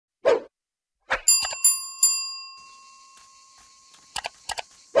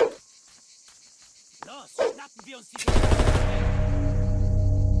Los, schnappen wir uns die...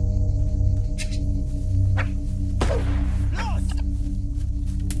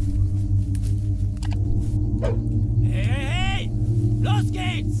 Hey, hey, hey! Los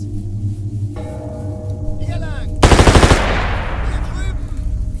geht's! Hier lang! Hier drüben!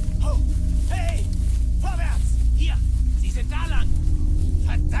 Oh, hey! Vorwärts! Hier! Sie sind da lang!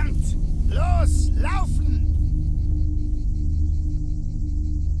 Verdammt! Los, laufen!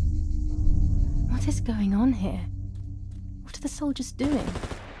 What is going on here? What are the soldiers doing?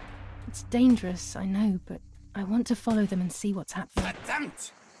 It's dangerous, I know, but I want to follow them and see what's happening.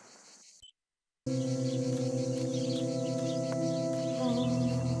 Verdammt!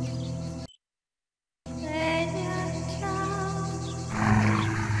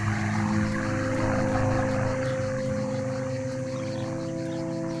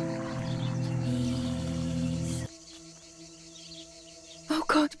 Oh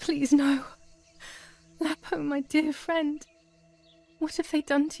God, please no. Lapo, my dear friend. What have they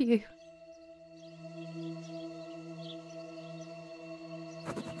done to you?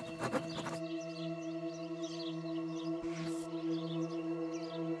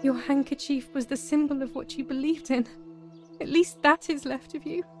 Your handkerchief was the symbol of what you believed in. At least that is left of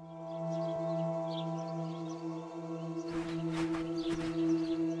you.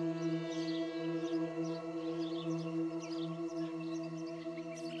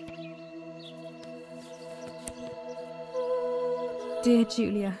 Dear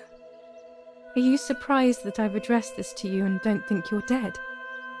Julia, are you surprised that I've addressed this to you and don't think you're dead?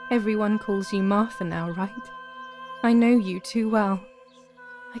 Everyone calls you Martha now, right? I know you too well.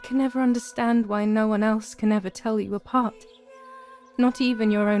 I can never understand why no one else can ever tell you apart. Not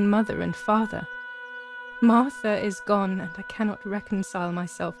even your own mother and father. Martha is gone and I cannot reconcile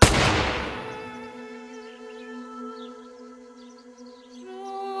myself.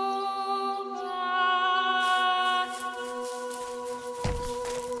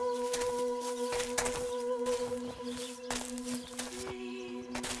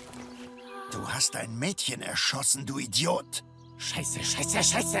 Du hast ein Mädchen erschossen, du Idiot! Scheiße, scheiße,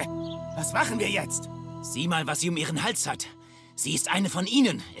 scheiße! Was machen wir jetzt? Sieh mal, was sie um ihren Hals hat. Sie ist eine von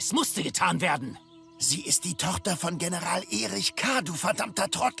ihnen. Es musste getan werden. Sie ist die Tochter von General Erich K., du verdammter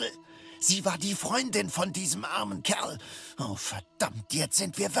Trottel! Sie war die Freundin von diesem armen Kerl. Oh, verdammt, jetzt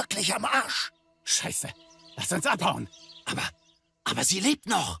sind wir wirklich am Arsch! Scheiße, lass uns abhauen. Aber sie lebt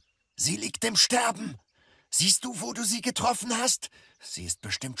noch. Sie liegt im Sterben. Siehst du, wo du sie getroffen hast? Sie ist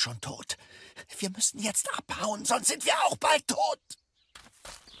bestimmt schon tot. Wir müssen jetzt abhauen, sonst sind wir auch bald tot.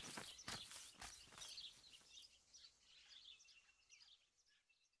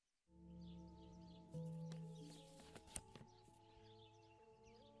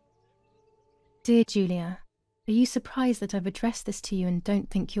 Dear Julia, are you surprised that I've addressed this to you and don't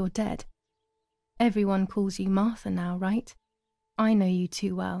think you're dead? Everyone calls you Martha now, right? I know you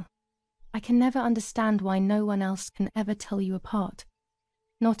too well. I can never understand why no one else can ever tell you apart.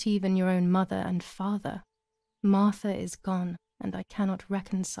 Not even your own mother and father. Martha is gone, and I cannot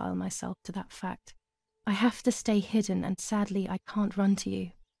reconcile myself to that fact. I have to stay hidden, and sadly I can't run to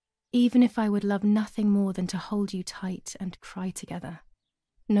you. Even if I would love nothing more than to hold you tight and cry together.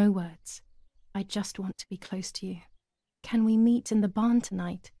 No words. I just want to be close to you. Can we meet in the barn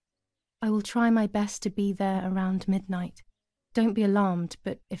tonight? I will try my best to be there around midnight. Don't be alarmed,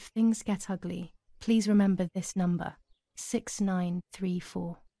 but if things get ugly, please remember this number,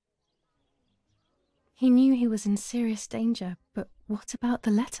 6934. He knew he was in serious danger, but what about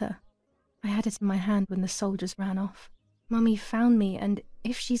the letter? I had it in my hand when the soldiers ran off. Mummy found me, and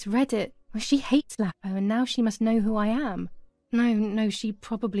if she's read it, well, she hates Lapo, and now she must know who I am. No, she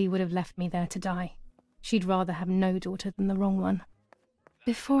probably would have left me there to die. She'd rather have no daughter than the wrong one.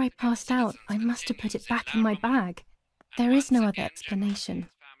 Before I passed out, I must have put it back in my bag. There is no other explanation.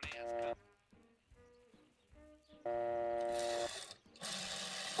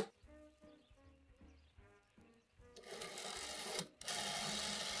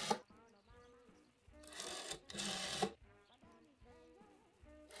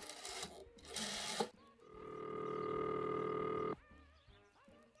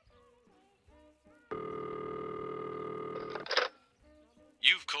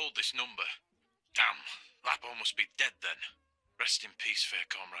 You've called this number. Damn, Lapo must be dead then. Rest in peace, fair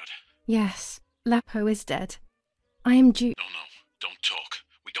comrade. Yes, Lapo is dead. I am due. No, don't talk.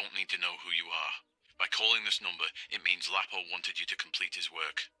 We don't need to know who you are. By calling this number, it means Lapo wanted you to complete his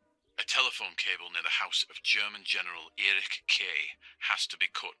work. A telephone cable near the house of German General Erich K. has to be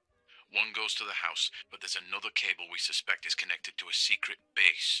cut. One goes to the house, but there's another cable we suspect is connected to a secret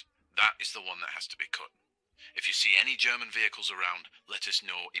base. That is the one that has to be cut. If you see any German vehicles around, let us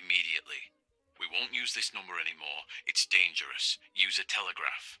know immediately. We won't use this number anymore. It's dangerous. Use a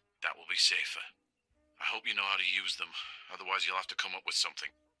telegraph. That will be safer. I hope you know how to use them. Otherwise, you'll have to come up with something.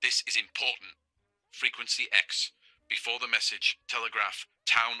 This is important. Frequency X. Before the message, telegraph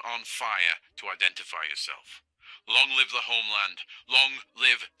 "Town on fire" to identify yourself. Long live the homeland. Long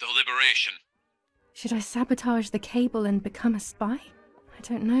live the liberation. Should I sabotage the cable and become a spy? I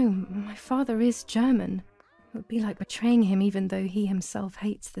don't know. My father is German. It would be like betraying him even though he himself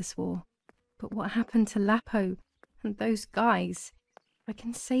hates this war. But what happened to Lapo and those guys? If I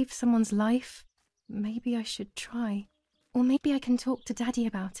can save someone's life, maybe I should try. Or maybe I can talk to Daddy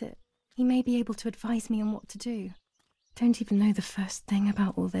about it. He may be able to advise me on what to do. Don't even know the first thing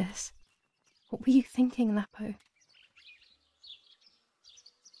about all this. What were you thinking, Lapo?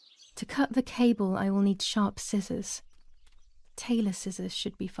 To cut the cable, I will need sharp scissors. Tailor scissors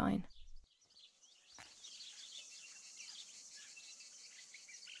should be fine.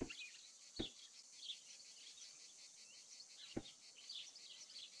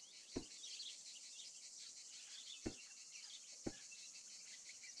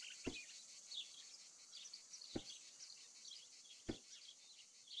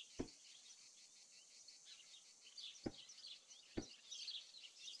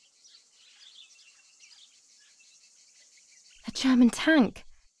 A German tank!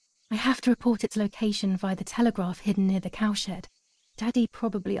 I have to report its location via the telegraph hidden near the cowshed. Daddy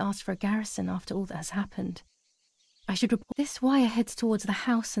probably asked for a garrison after all that has happened. I should report. This wire heads towards the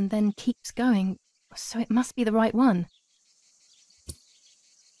house and then keeps going, so it must be the right one.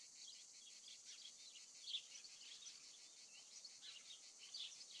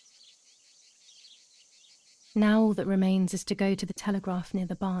 Now all that remains is to go to the telegraph near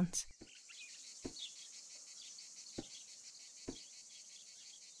the barns.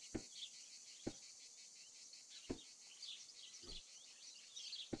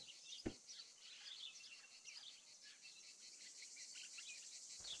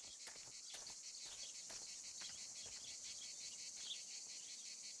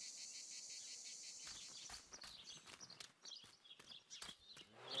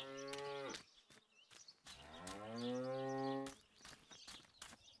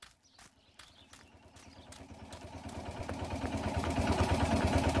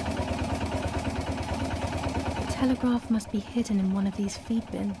 The telegraph must be hidden in one of these feed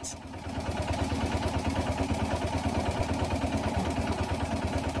bins.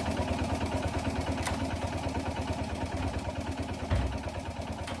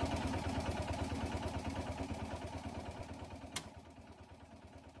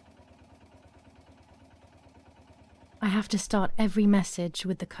 I have to start every message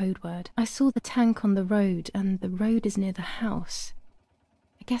with the code word. I saw the tank on the road, and the road is near the house.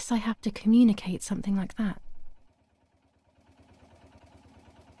 I guess I have to communicate something like that.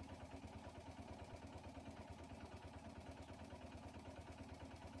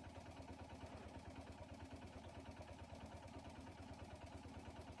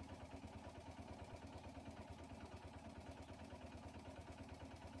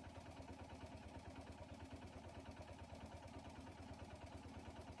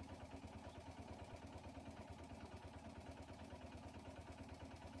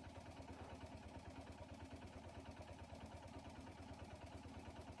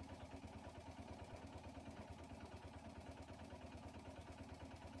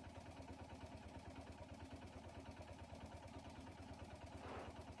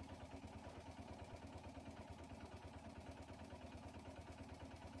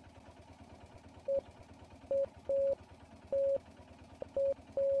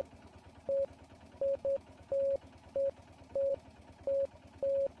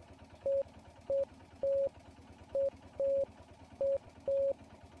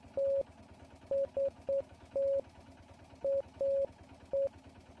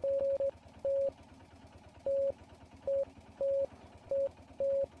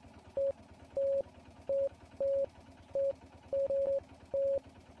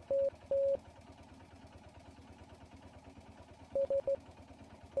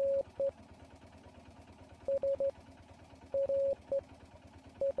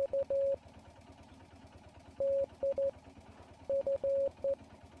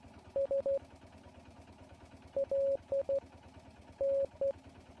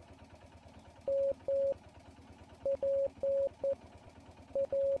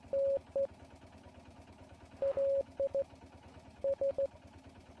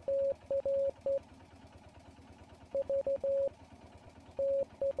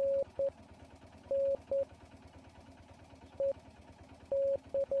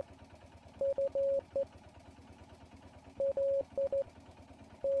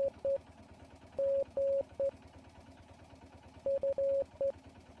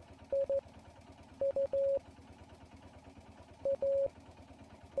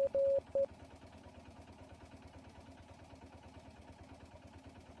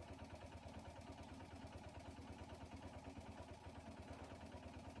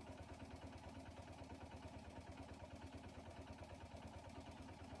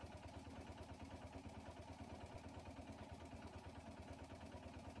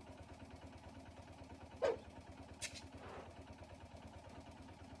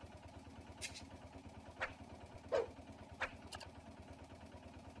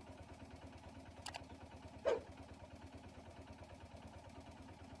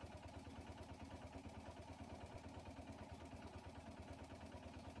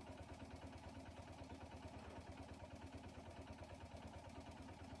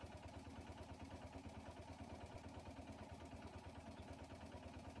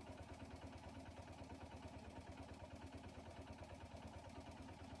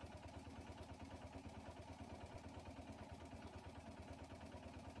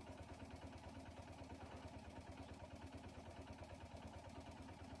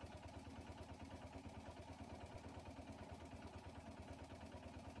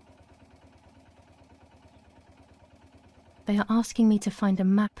 They are asking me to find a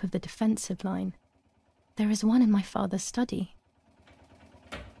map of the defensive line. There is one in my father's study.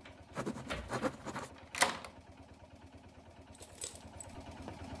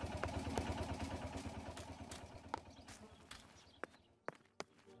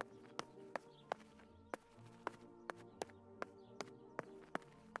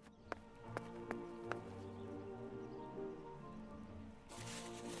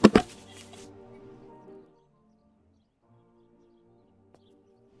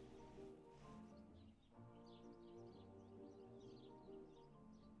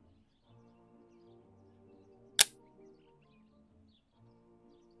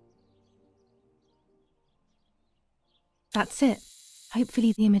 That's it.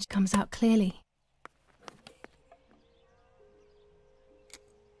 Hopefully the image comes out clearly.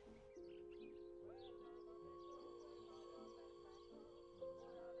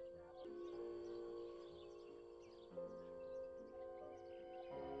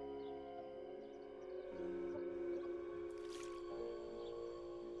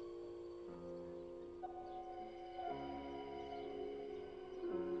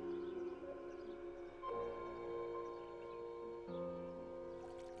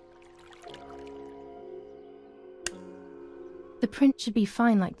 The print should be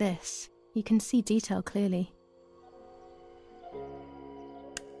fine like this. You can see detail clearly.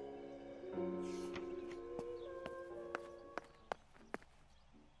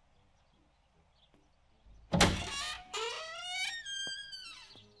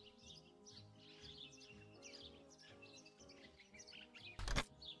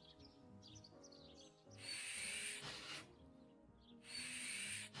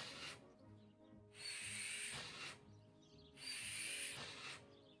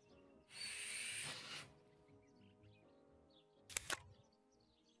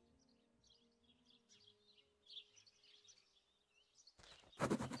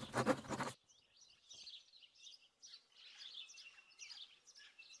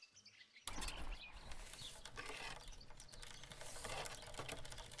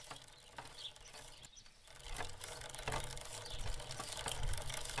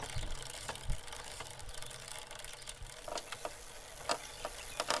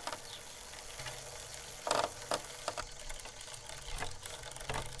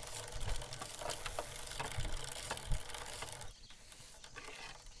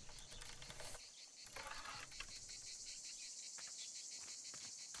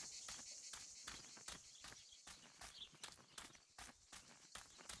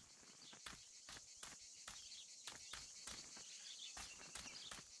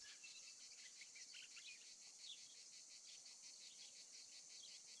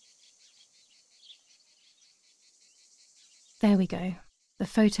 There we go. The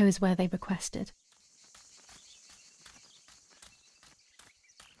photo is where they requested.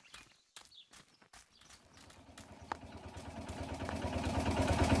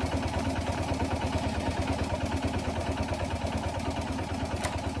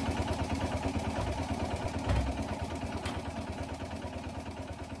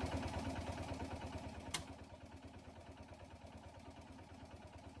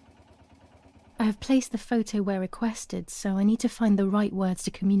 I have placed the photo where requested, so I need to find the right words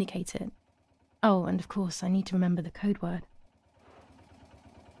to communicate it. Oh, and of course I need to remember the code word.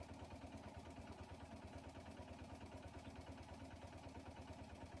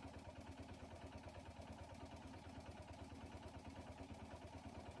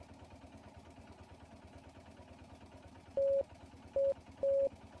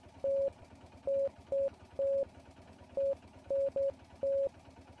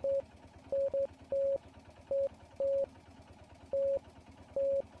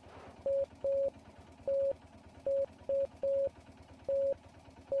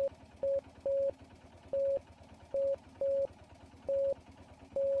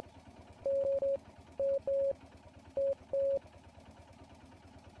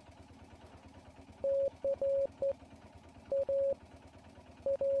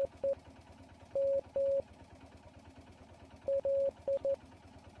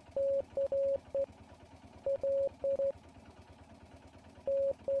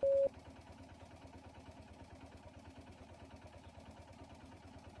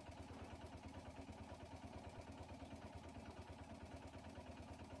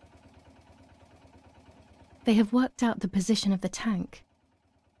 They have worked out the position of the tank.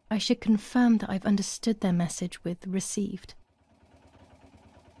 I should confirm that I've understood their message with received.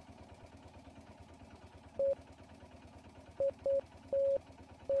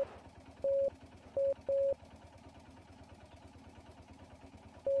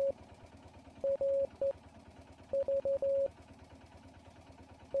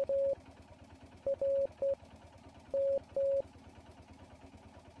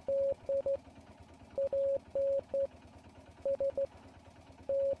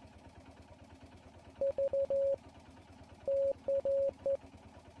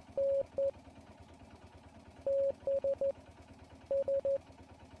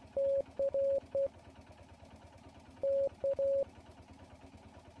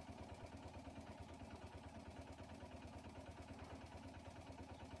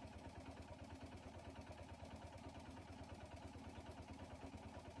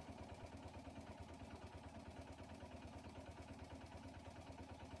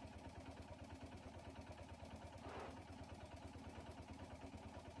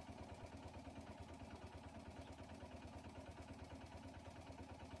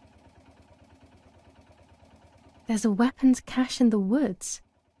 There's a weapons cache in the woods.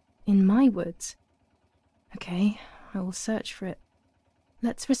 In my woods. Okay, I will search for it.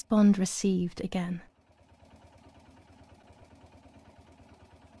 Let's respond received again.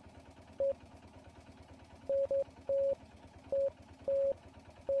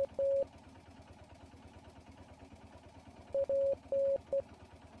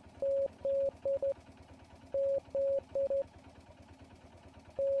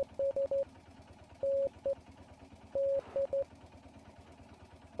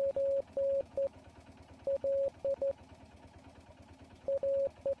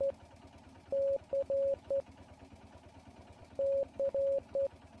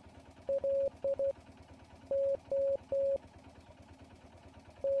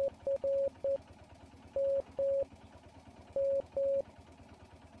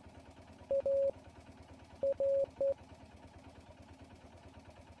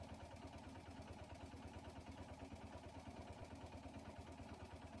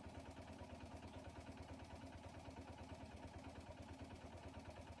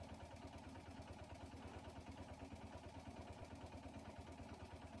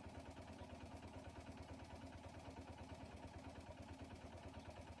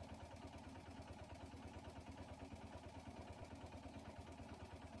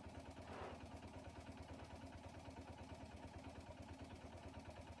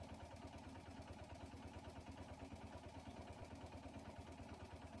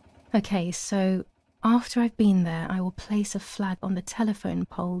 Okay, so after I've been there, I will place a flag on the telephone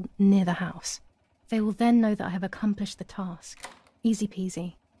pole near the house. They will then know that I have accomplished the task. Easy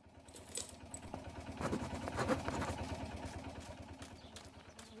peasy.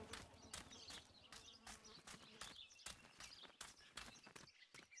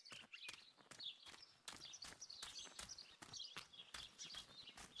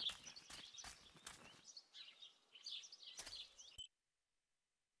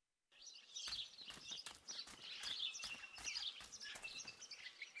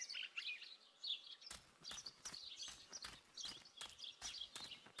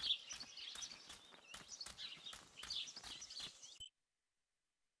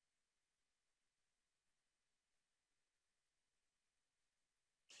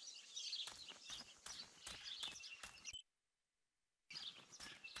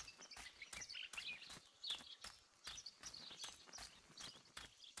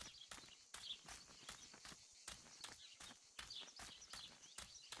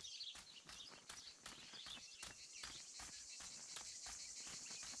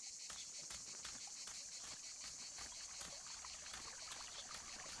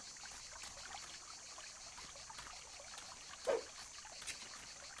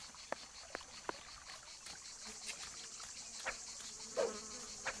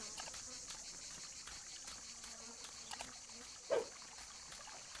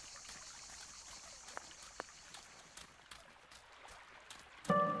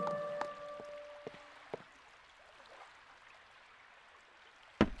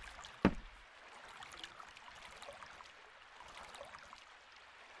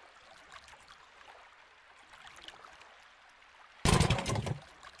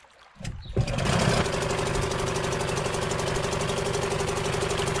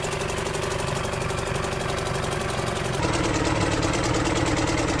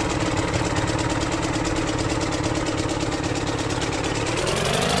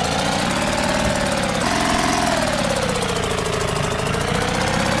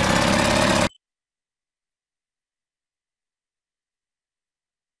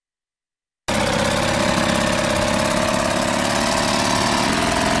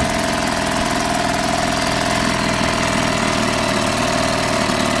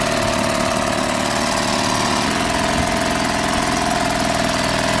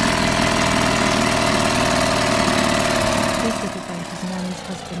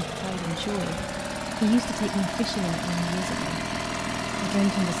 He used to take me fishing in it many years ago. I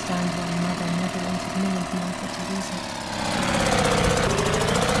don't understand why Mother never wanted me and Martha to use it.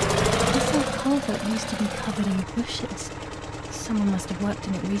 This old culvert used to be covered in bushes. Someone must have worked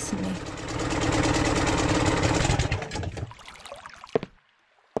in it recently.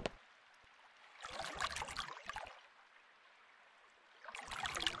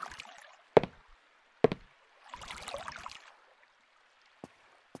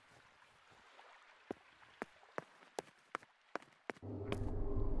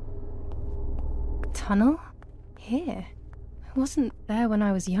 Tunnel? Here? It wasn't there when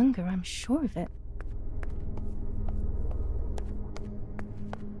I was younger, I'm sure of it.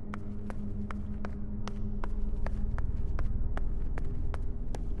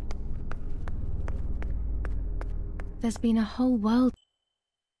 There's been a whole world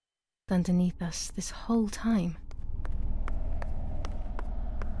underneath us this whole time.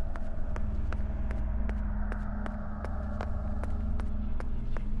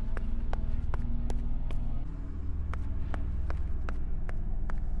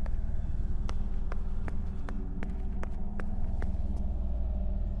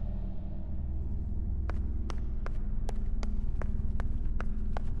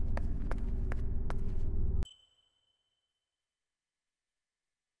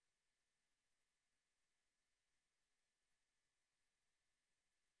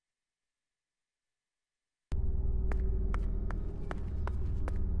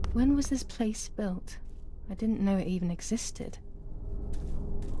 When was this place built? I didn't know it even existed.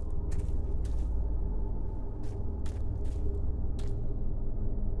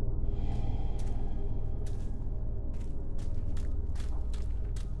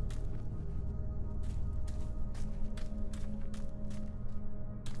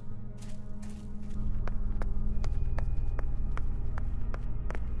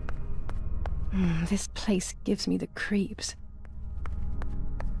 This place gives me the creeps.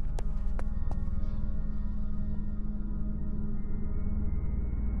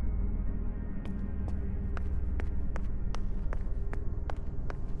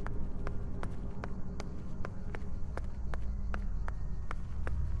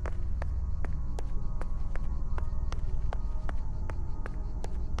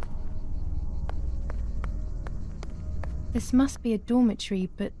 This must be a dormitory,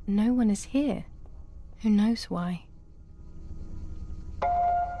 but no one is here. Who knows why?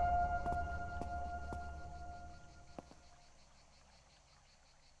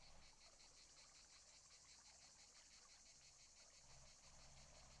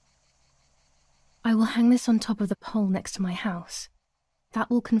 I will hang this on top of the pole next to my house. That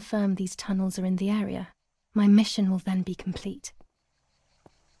will confirm these tunnels are in the area. My mission will then be complete.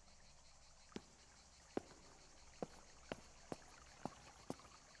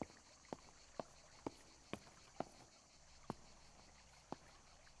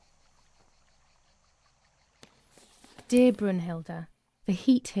 Dear Brunhilde, the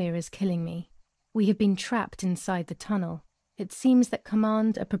heat here is killing me. We have been trapped inside the tunnel. It seems that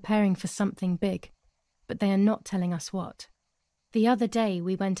Command are preparing for something big, but they are not telling us what. The other day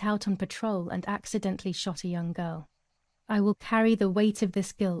we went out on patrol and accidentally shot a young girl. I will carry the weight of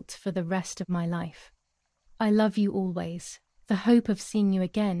this guilt for the rest of my life. I love you always. The hope of seeing you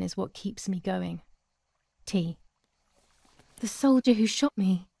again is what keeps me going. T. The soldier who shot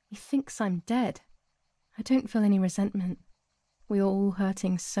me, he thinks I'm dead. I don't feel any resentment. We are all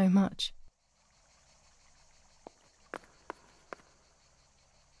hurting so much.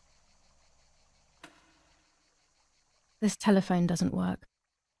 This telephone doesn't work.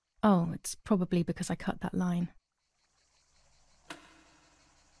 Oh, it's probably because I cut that line.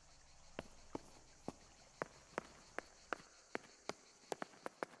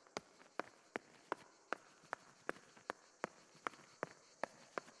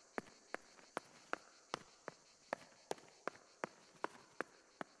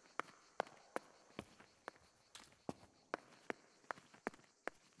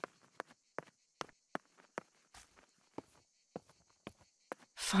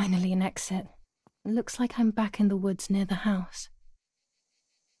 Finally an exit. It looks like I'm back in the woods near the house.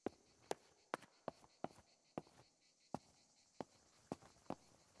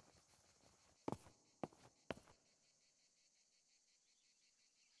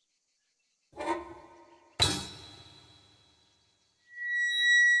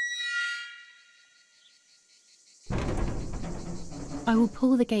 I will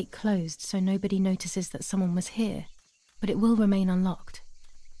pull the gate closed so nobody notices that someone was here, but it will remain unlocked.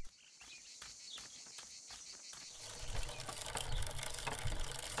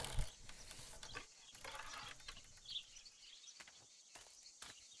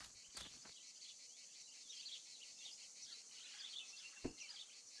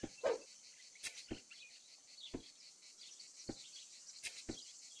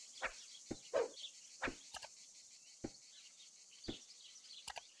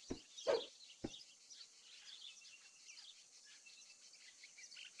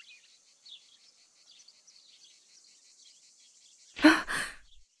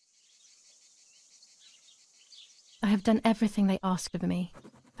 I have done everything they asked of me.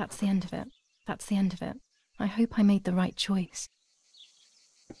 That's the end of it. That's the end of it. I hope I made the right choice.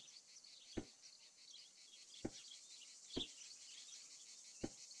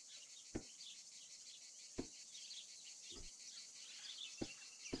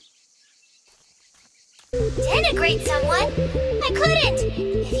 Denigrate someone? I couldn't!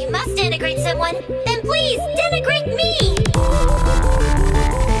 If you must denigrate someone, then please denigrate me!